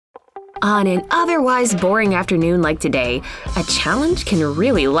On an otherwise boring afternoon like today, a challenge can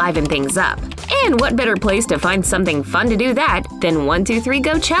really liven things up. And what better place to find something fun to do that than 1, 2, 3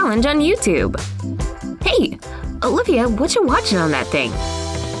 Go Challenge on YouTube? Hey, Olivia, what you watching on that thing?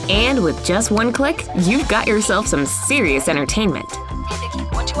 And with just one click, you've got yourself some serious entertainment. Hey Vicky,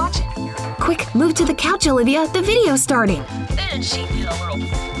 what you watching? Quick, move to the couch, Olivia. The video's starting. Then she did a little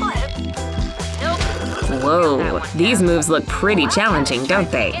flip. Nope. Whoa, these moves look pretty challenging,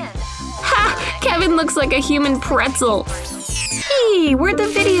 don't they? Ha! Kevin looks like a human pretzel. Hey, where'd the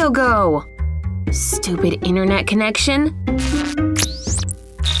video go? Stupid internet connection.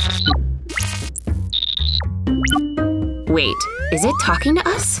 Wait, is it talking to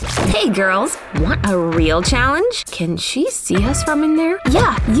us? Hey girls, want a real challenge? Can she see us from in there?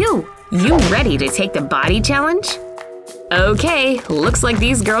 Yeah, you! You ready to take the body challenge? Okay, looks like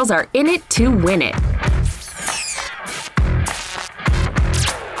these girls are in it to win it.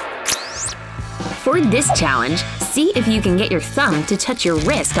 For this challenge, see if you can get your thumb to touch your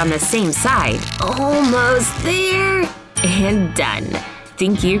wrist on the same side. Almost there! And done.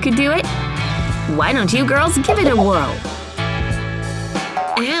 Think you could do it? Why don't you girls give it a whirl?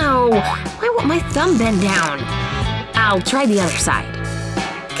 Ow! Why won't my thumb bend down? I'll try the other side.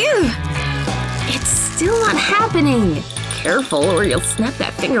 Ugh. It's still not happening. Careful or you'll snap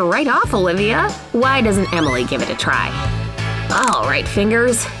that finger right off, Olivia. Why doesn't Emily give it a try? All right,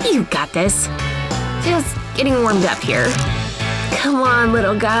 fingers, you got this. Just getting warmed up here. Come on,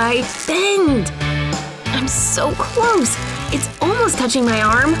 little guy, bend! I'm so close. It's almost touching my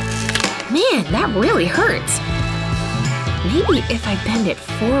arm. Man, that really hurts. Maybe if I bend it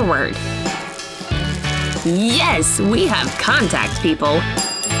forward. Yes, we have contact, people.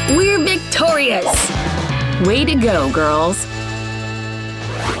 We're victorious! Way to go, girls.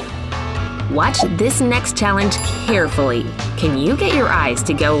 Watch this next challenge carefully. Can you get your eyes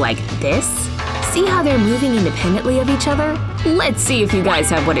to go like this? See how they're moving independently of each other? Let's see if you guys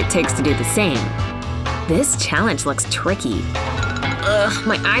have what it takes to do the same. This challenge looks tricky. Ugh,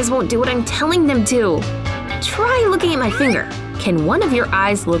 my eyes won't do what I'm telling them to. Try looking at my finger. Can one of your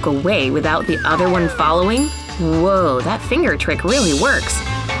eyes look away without the other one following? Whoa, that finger trick really works.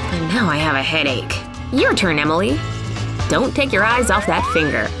 But now I have a headache. Your turn, Emily. Don't take your eyes off that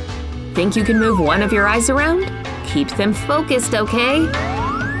finger. Think you can move one of your eyes around? Keep them focused, okay?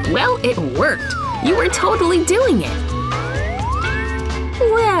 Well, it worked. You were totally doing it.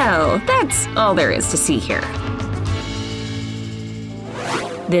 Well, that's all there is to see here.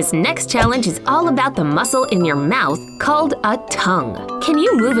 This next challenge is all about the muscle in your mouth called a tongue. Can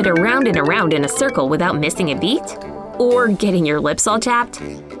you move it around and around in a circle without missing a beat? Or getting your lips all chapped?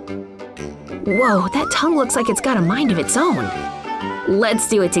 Whoa, that tongue looks like it's got a mind of its own. Let's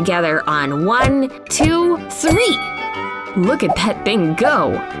do it together on 1, 2, 3. Look at that thing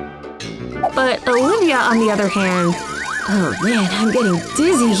go. But Olivia, on the other hand… Oh man, I'm getting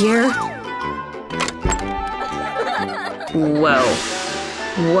dizzy here. Whoa.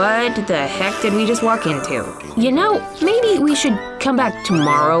 What the heck did we just walk into? You know, maybe we should come back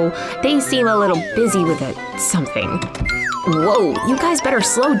tomorrow. They seem a little busy with something. Whoa, you guys better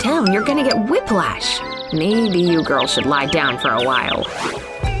slow down. You're gonna get whiplash. Maybe you girls should lie down for a while.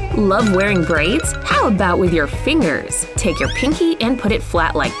 Love wearing braids? How about with your fingers? Take your pinky and put it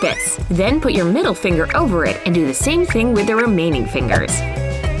flat like this. Then put your middle finger over it and do the same thing with the remaining fingers.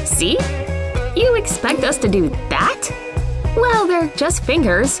 See? You expect us to do that? Well, they're just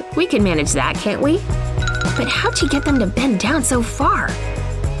fingers. We can manage that, can't we? But how'd you get them to bend down so far?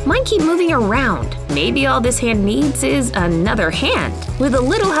 Mine keep moving around. Maybe all this hand needs is another hand. With a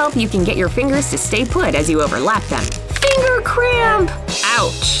little help, you can get your fingers to stay put as you overlap them. Finger cramp!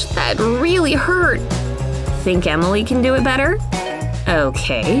 Ouch, that really hurt. Think Emily can do it better?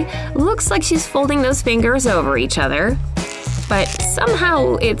 Okay, looks like she's folding those fingers over each other. But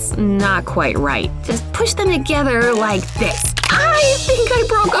somehow it's not quite right. Just push them together like this. I think I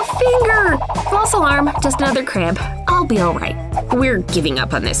broke a finger! False alarm, just another cramp. I'll be alright. We're giving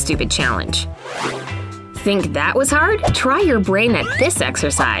up on this stupid challenge. Think that was hard? Try your brain at this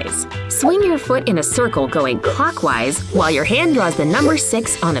exercise. Swing your foot in a circle going clockwise while your hand draws the number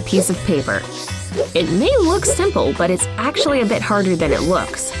 6 on a piece of paper. It may look simple, but it's actually a bit harder than it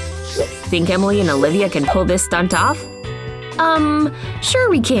looks. Think Emily and Olivia can pull this stunt off? Sure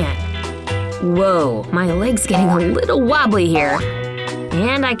we can. Whoa, my leg's getting a little wobbly here.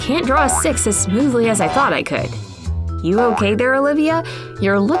 And I can't draw a 6 as smoothly as I thought I could. You okay there, Olivia?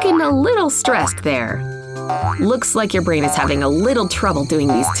 You're looking a little stressed there. Looks like your brain is having a little trouble doing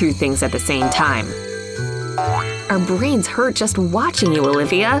these two things at the same time. Our brains hurt just watching you,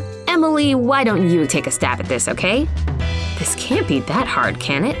 Olivia. Emily, why don't you take a stab at this, okay? This can't be that hard,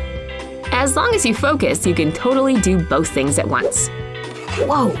 can it? As long as you focus, you can totally do both things at once.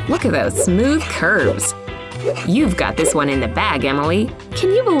 Whoa, look at those smooth curves. You've got this one in the bag, Emily.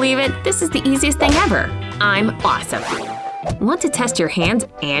 Can you believe it? This is the easiest thing ever. I'm awesome. Want to test your hands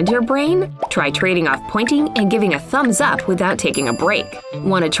and your brain? Try trading off pointing and giving a thumbs up without taking a break.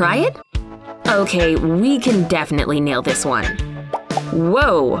 Want to try it? Okay, we can definitely nail this one.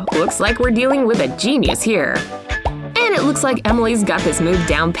 Whoa, looks like we're dealing with a genius here. And it looks like Emily's got this move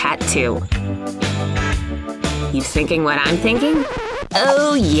down pat too. You thinking what I'm thinking?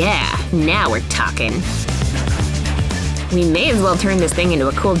 Oh yeah, now we're talking. We may as well turn this thing into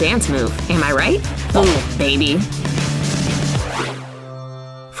a cool dance move, am I right? Oh, baby.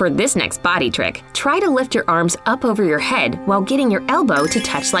 For this next body trick, try to lift your arms up over your head while getting your elbow to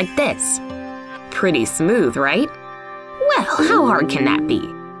touch like this. Pretty smooth, right? Well, how hard can that be?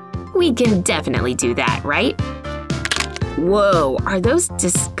 We can definitely do that, right? Whoa, are those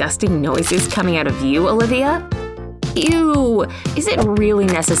disgusting noises coming out of you, Olivia? Ew! Is it really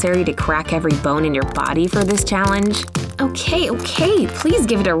necessary to crack every bone in your body for this challenge? Okay, please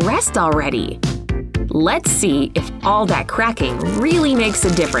give it a rest already. Let's see if all that cracking really makes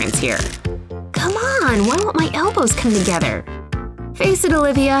a difference here. Come on, why won't my elbows come together? Face it,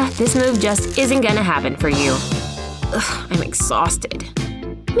 Olivia, this move just isn't gonna happen for you. Ugh, I'm exhausted.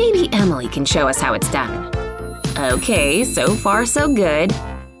 Maybe Emily can show us how it's done. Okay, so far so good.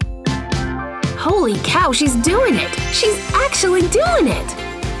 Holy cow, she's doing it! She's actually doing it!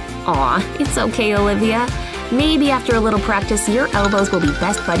 Aw, it's okay, Olivia. Maybe after a little practice, your elbows will be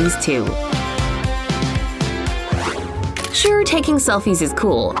best buddies too. Sure, taking selfies is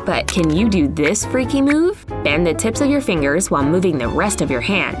cool, but can you do this freaky move? Bend the tips of your fingers while moving the rest of your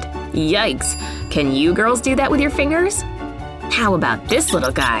hand. Yikes! Can you girls do that with your fingers? How about this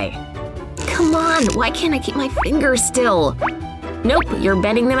little guy? Come on, why can't I keep my fingers still? Nope, you're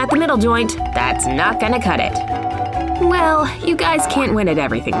bending them at the middle joint. That's not gonna cut it. Well, you guys can't win at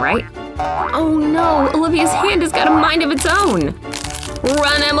everything, right? Oh no, Olivia's hand has got a mind of its own!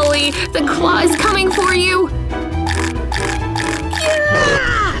 Run, Emily! The claw is coming for you!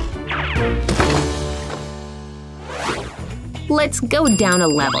 Let's go down a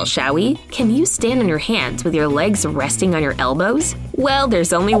level, shall we? Can you stand on your hands with your legs resting on your elbows? Well,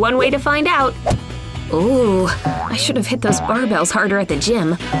 there's only one way to find out. Ooh, I should have hit those barbells harder at the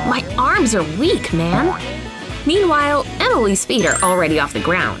gym. My arms are weak, man. Meanwhile, Emily's feet are already off the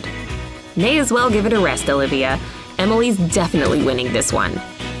ground. May as well give it a rest, Olivia. Emily's definitely winning this one.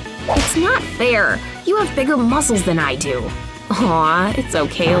 It's not fair. You have bigger muscles than I do. Aw, it's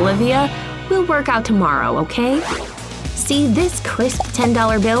okay, Olivia. We'll work out tomorrow, okay? See this crisp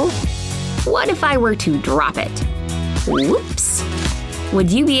 $10 bill? What if I were to drop it? Whoops! Would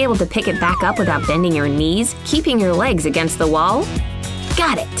you be able to pick it back up without bending your knees, keeping your legs against the wall?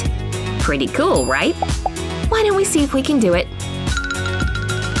 Got it! Pretty cool, right? Why don't we see if we can do it?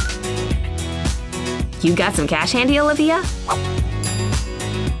 You got some cash handy, Olivia?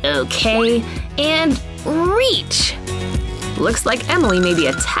 Okay, and reach! Looks like Emily may be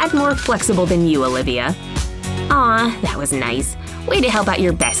a tad more flexible than you, Olivia. Aw, that was nice. Way to help out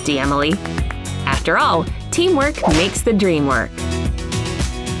your bestie, Emily. After all, teamwork makes the dream work.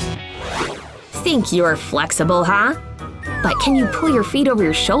 Think you're flexible, huh? But can you pull your feet over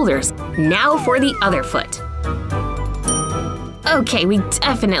your shoulders? Now for the other foot. Okay, we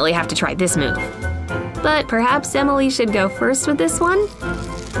definitely have to try this move. But perhaps Emily should go first with this one?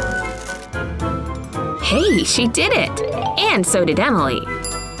 Hey, she did it! And so did Emily.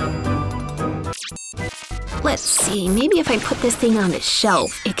 Let's see, maybe if I put this thing on the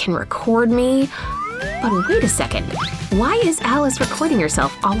shelf, it can record me. But wait a second, why is Alice recording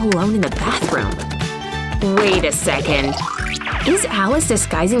herself all alone in the bathroom? Wait a second, is Alice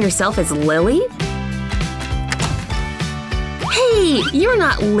disguising herself as Lily? Hey, you're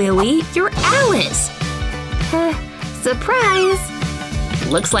not Lily, you're Alice! Surprise!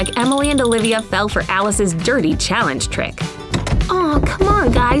 Looks like Emily and Olivia fell for Alice's dirty challenge trick. Oh, come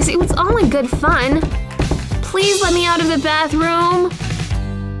on guys, it was all in good fun. Please let me out of the bathroom!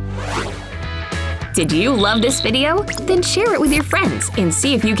 Did you love this video? Then share it with your friends and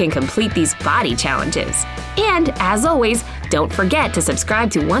see if you can complete these body challenges. And as always, don't forget to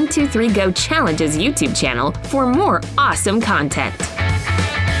subscribe to 1, 2, 3 Go Challenge's YouTube channel for more awesome content.